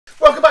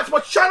to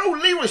my channel,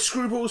 Leroy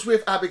Screwballs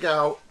with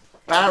Abigail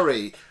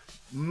Barry.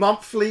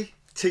 Monthly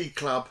Tea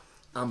Club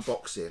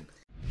unboxing.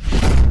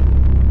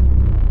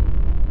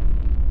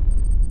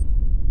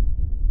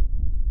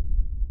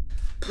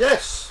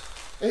 Yes,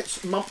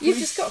 it's monthly. You've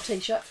just got a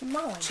t-shirt from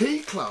mine. Tea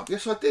Club,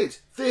 yes I did.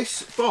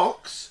 This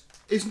box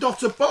is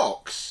not a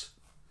box.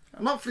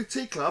 Monthly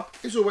Tea Club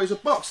is always a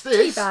box.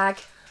 This tea bag.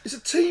 It's a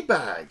tea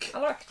bag. I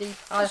like a tea.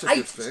 I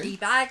hate a tea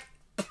bag.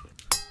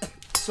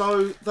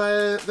 So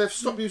they've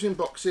stopped using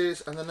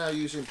boxes and they're now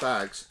using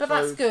bags. But so,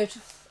 that's good.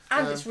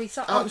 And it's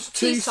recyclable. It's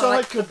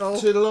tea-cyclable.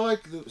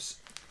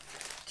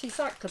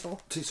 Tea-cyclable.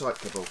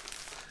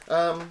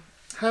 Tea-cyclable.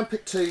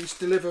 Handpicked teas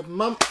delivered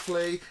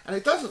monthly, and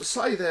it doesn't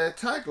say their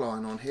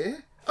tagline on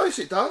here. Oh yes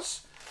it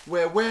does.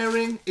 Where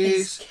wearing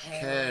is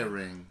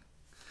caring.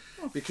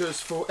 Because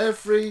for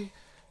every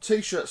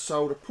t-shirt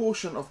sold, a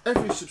portion of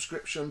every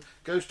subscription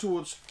goes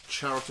towards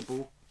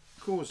charitable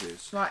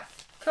causes. Right.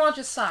 Can I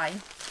just say,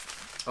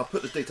 I'll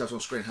put the details on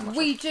screen how much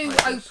we do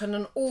open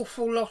an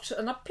awful lot,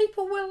 and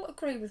people will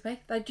agree with me,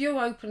 they do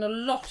open a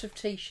lot of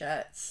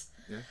t-shirts.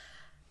 Yeah.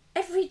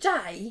 Every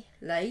day,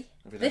 Lee,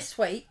 this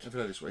week,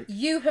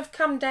 you have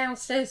come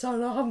downstairs, oh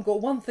no, I haven't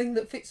got one thing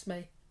that fits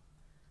me.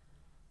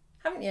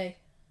 Haven't you?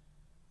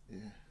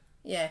 Yeah.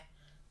 Yeah.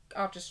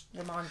 I'll just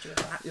remind you of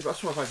that. Yeah, but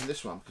that's why I've opened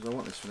this one, because I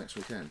want this for next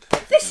weekend.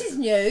 This is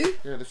new.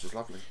 Yeah, this is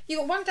lovely. You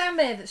got one down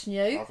there that's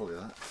new. I'll follow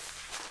that.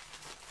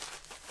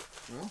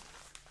 Well.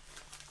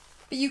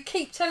 But you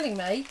keep telling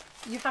me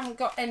you haven't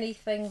got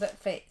anything that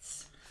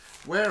fits.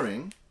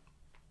 Wearing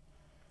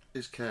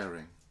is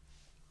caring.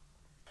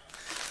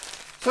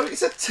 So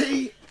it's a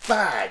tea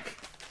bag,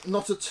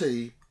 not a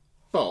tea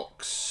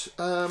box.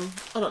 I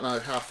don't know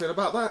how I feel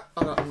about that.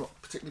 I'm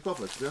not particularly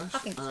bothered, to be honest. I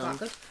think it's quite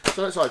good.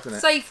 So let's open it.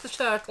 Save the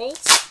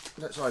turtles.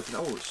 Let's open it.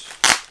 Oh,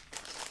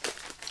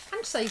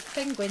 and save the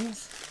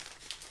penguins.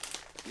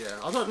 Yeah,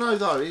 I don't know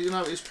though. You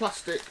know, is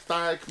plastic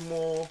bag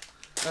more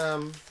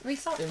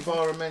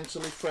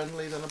environmentally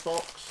friendly than a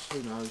box?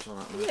 Who knows? I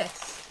don't know.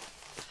 Yes.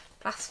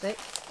 Plastic.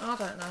 I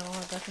don't know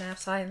either now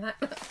saying that.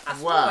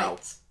 That's wow.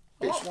 White.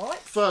 I like white.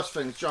 First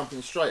thing's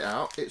jumping straight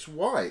out. It's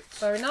white.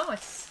 Very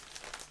nice.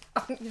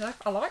 You know,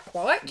 I like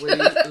white. We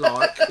like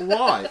white.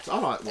 I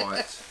like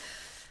white.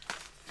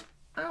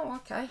 Oh,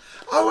 okay.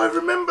 Oh, I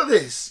remember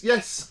this.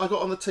 Yes, I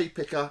got on the tea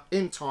picker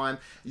in time.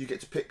 You get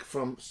to pick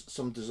from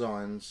some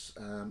designs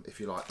if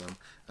you like them,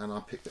 and I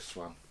picked this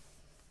one.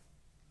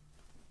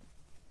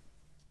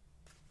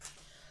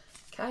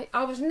 Okay,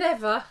 I was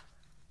never.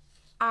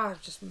 I was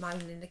just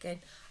moaning again.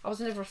 I was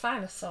never a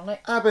fan of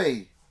Sonic.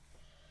 Abby.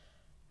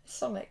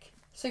 Sonic,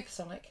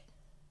 Supersonic.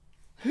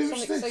 Who's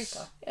Sonic this?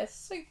 Super.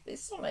 Yes,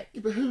 it's Sonic.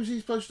 Yeah, but who's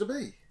he supposed to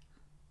be?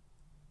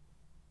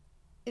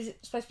 Is it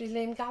supposed to be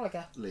Liam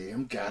Gallagher?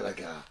 Liam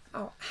Gallagher.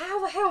 Oh,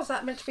 how the hell is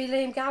that meant to be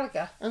Liam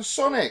Gallagher? And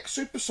Sonic,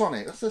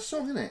 Supersonic. That's their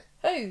song, isn't it?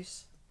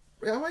 Whose?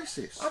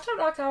 Oasis. I don't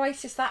like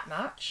Oasis that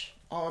much.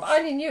 Oh, but I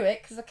only knew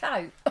it because of the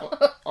coat.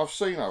 I've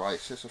seen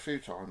Oasis a few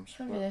times.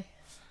 Have you?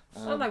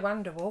 Oh, no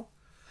Wonderwall.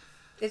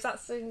 Is that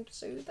soothing?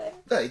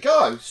 There you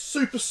go.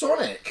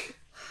 Supersonic.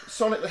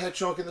 Sonic the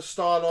Hedgehog in the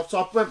style of. So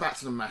I went back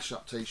to the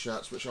mashup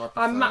t-shirts, which I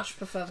prefer. I much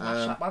prefer the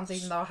mashup ones,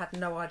 even though I had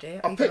no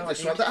idea. I picked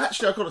this one.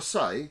 Actually, I've got to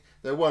say,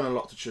 there weren't a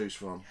lot to choose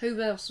from. Who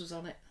else was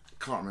on it?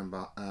 Can't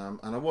remember. And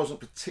I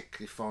wasn't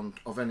particularly fond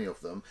of any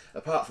of them,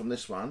 apart from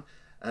this one.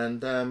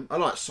 And I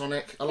like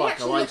Sonic. I like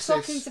Oasis. Looks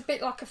like he's a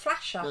bit like a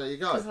Flasher. There you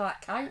go. Because of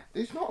that coat.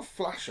 He's not a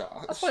Flasher.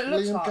 That's what it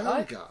looks Liam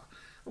like, Gallagher.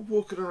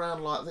 Walking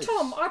around like this.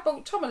 I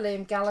bought Tom a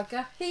Liam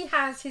Gallagher. He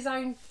has his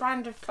own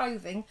brand of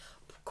clothing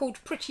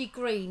called Pretty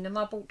Green, and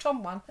I bought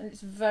Tom one, and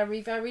it's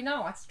very, very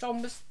nice.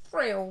 Tom was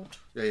thrilled.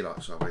 Yeah, he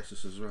likes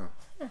Oasis as well.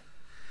 Yeah.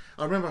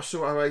 I remember I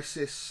saw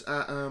Oasis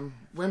at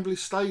Wembley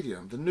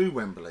Stadium, the new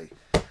Wembley,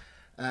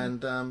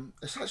 and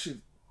it's actually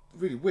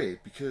really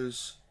weird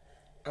because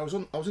I was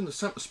in the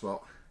centre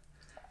spot.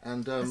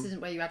 And this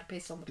isn't where you had a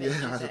piss on the pitch,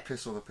 yeah, I had a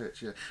piss on the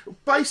pitch, yeah.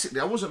 Basically,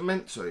 I wasn't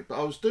meant to, but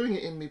I was doing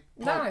it in my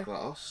pint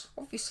glass.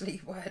 Obviously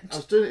you weren't. I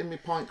was doing it in my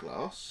pint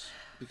glass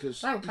because...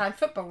 They were playing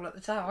football at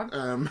the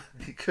time.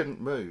 He couldn't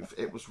move.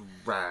 It was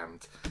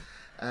rammed.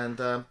 And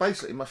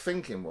basically, my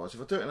thinking was,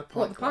 if I do it in a pint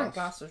glass... the pint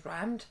glass was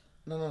rammed?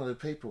 No, the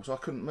people, so I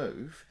couldn't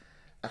move.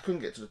 I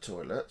couldn't get to the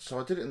toilet, so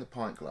I did it in the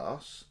pint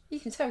glass. You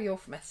can tell you're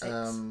from Essex.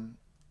 And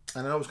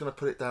then I was going to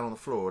put it down on the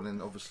floor and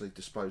then obviously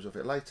dispose of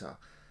it later.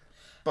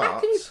 But how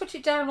can you put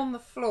it down on the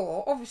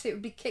floor? Obviously it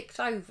would be kicked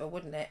over,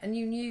 wouldn't it? And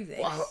you knew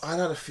this. Well, I'd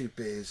had a few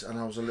beers and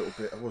I was a little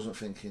bit... I wasn't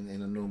thinking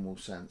in a normal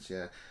sense,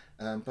 yeah.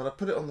 But I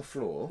put it on the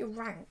floor. You're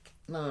rank.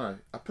 No.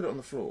 I put it on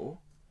the floor.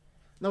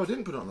 No, I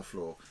didn't put it on the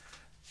floor.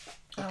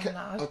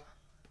 No.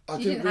 I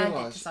you didn't hand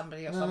realise... it to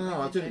somebody or something.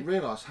 No, I didn't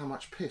realise how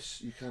much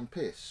piss you can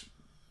piss.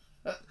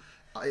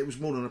 It was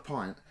more than a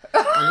pint.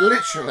 And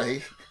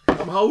literally,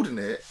 I'm holding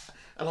it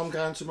and I'm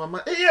going to my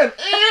mate, Ian!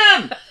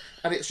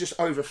 And it's just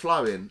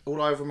overflowing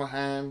all over my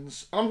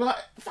hands. I'm like,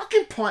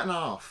 fucking pint and a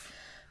half.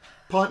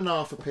 Pint and a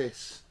half of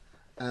piss.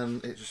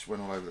 And it just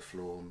went all over the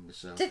floor and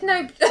myself. Did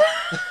nobody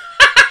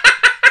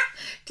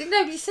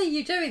see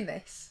you doing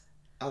this?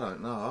 I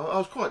don't know. I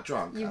was quite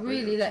drunk. You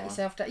really let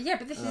yourself down. Yeah,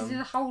 but this is in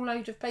a whole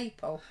load of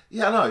people.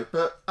 Yeah, I know,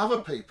 but other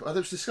people, it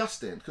was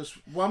disgusting because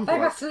They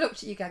must have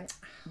looked at you going...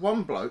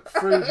 One bloke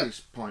threw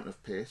his pint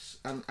of piss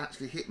and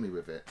actually hit me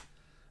with it.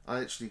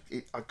 I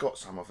got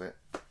some of it.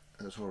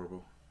 It was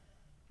horrible.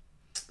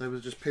 They were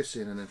just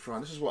pissing and then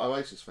throwing. This is what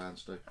Oasis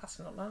fans do. That's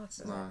not nice,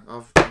 is no,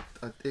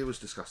 it was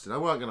disgusting. I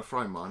weren't going to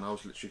throw mine. I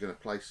was literally going to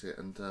place it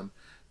and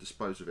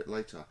dispose of it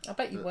later. I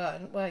bet you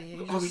weren't, were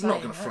you? I was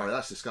not going to throw it.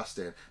 That's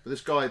disgusting. But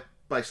this guy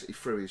basically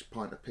threw his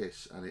pint of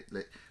piss and it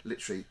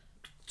literally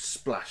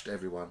splashed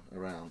everyone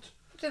around.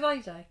 What did they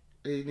do?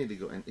 He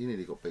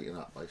nearly got beaten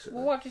up, basically.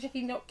 Well, why did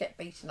he not get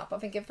beaten up? I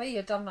think if he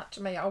had done that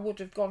to me, I would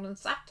have gone and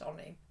sat on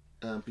him.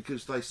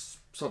 Because they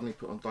suddenly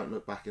put on "Don't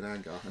Look Back in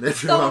Anger," and everyone was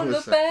 "Don't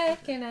look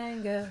back in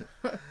anger."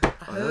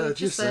 I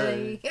heard you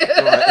say.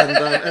 Right, and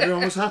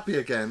everyone was happy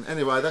again.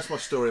 Anyway, that's my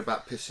story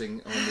about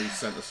pissing on the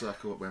centre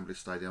circle at Wembley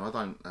Stadium. I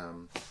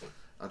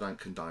don't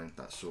condone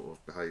that sort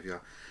of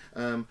behaviour.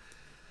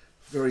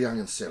 Very young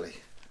and silly,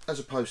 as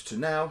opposed to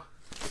now,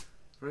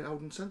 very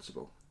old and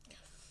sensible.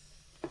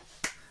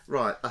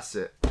 Right, that's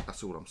it.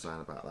 That's all I'm saying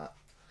about that.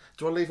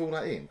 Do I leave all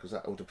that in? Because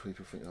older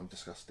people think I'm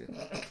disgusting.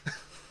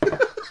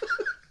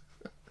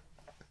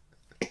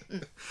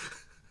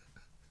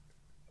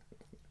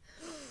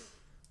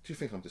 Do you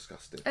think I'm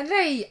disgusting? And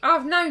Lee,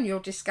 I've known you're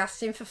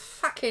disgusting for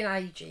fucking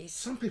ages.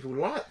 Some people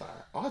like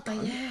that. I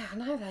don't. Yeah, I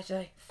know they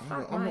do.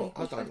 I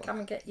don't like come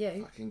and get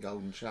you. Fucking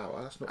golden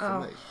shower. That's not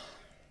for me.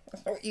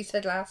 That's what you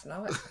said last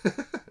night.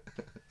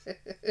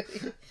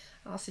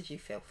 I said, you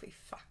filthy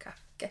fucker.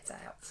 Get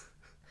out.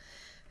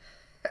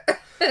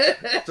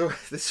 So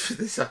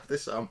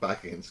this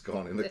unbagging's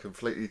gone in a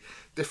completely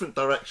different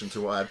direction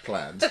to what I had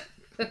planned.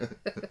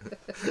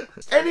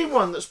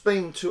 Anyone that's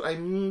been to a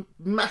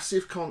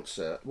massive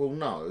concert will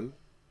know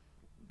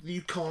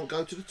you can't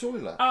go to the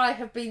toilet. I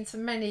have been to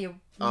many a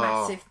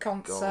massive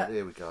concert. God,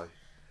 here we go.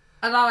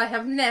 And I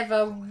have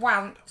never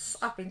once...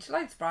 I've been to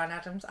loads of Bryan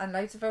Adams and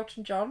loads of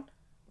Elton John.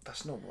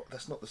 That's not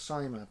the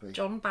same, Abby.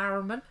 John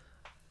Barrowman.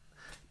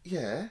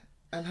 Yeah,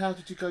 and how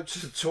did you go to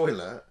the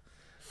toilet?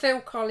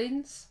 Phil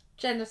Collins,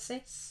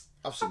 Genesis.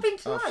 I've been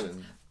to loads.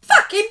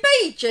 Fucking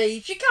Bee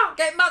Gees! You can't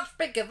get much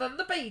bigger than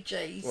the Bee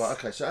Gees. Right,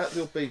 okay, so at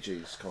the Bee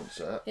Gees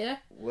concert, yeah,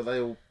 were they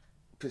all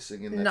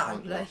pissing in their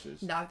pint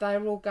glasses? No, they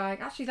were all going...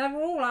 Actually, they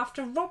were all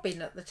after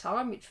Robin at the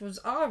time, which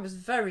I was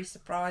very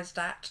surprised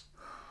at.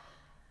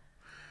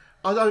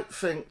 I don't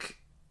think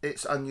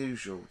it's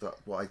unusual that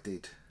what I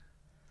did.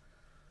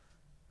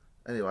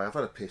 Anyway, I've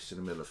had a piss in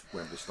the middle of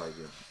Wembley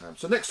Stadium.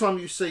 So next time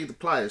you see the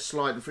players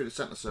sliding through the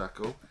centre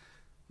circle,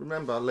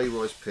 remember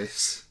Leroy's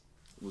piss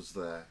was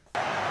there.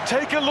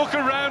 Take a look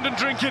around and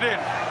drink it in.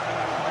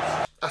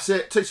 That's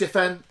it.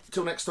 TCFN.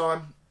 Till next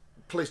time.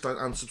 Please don't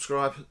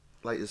unsubscribe.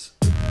 Laters.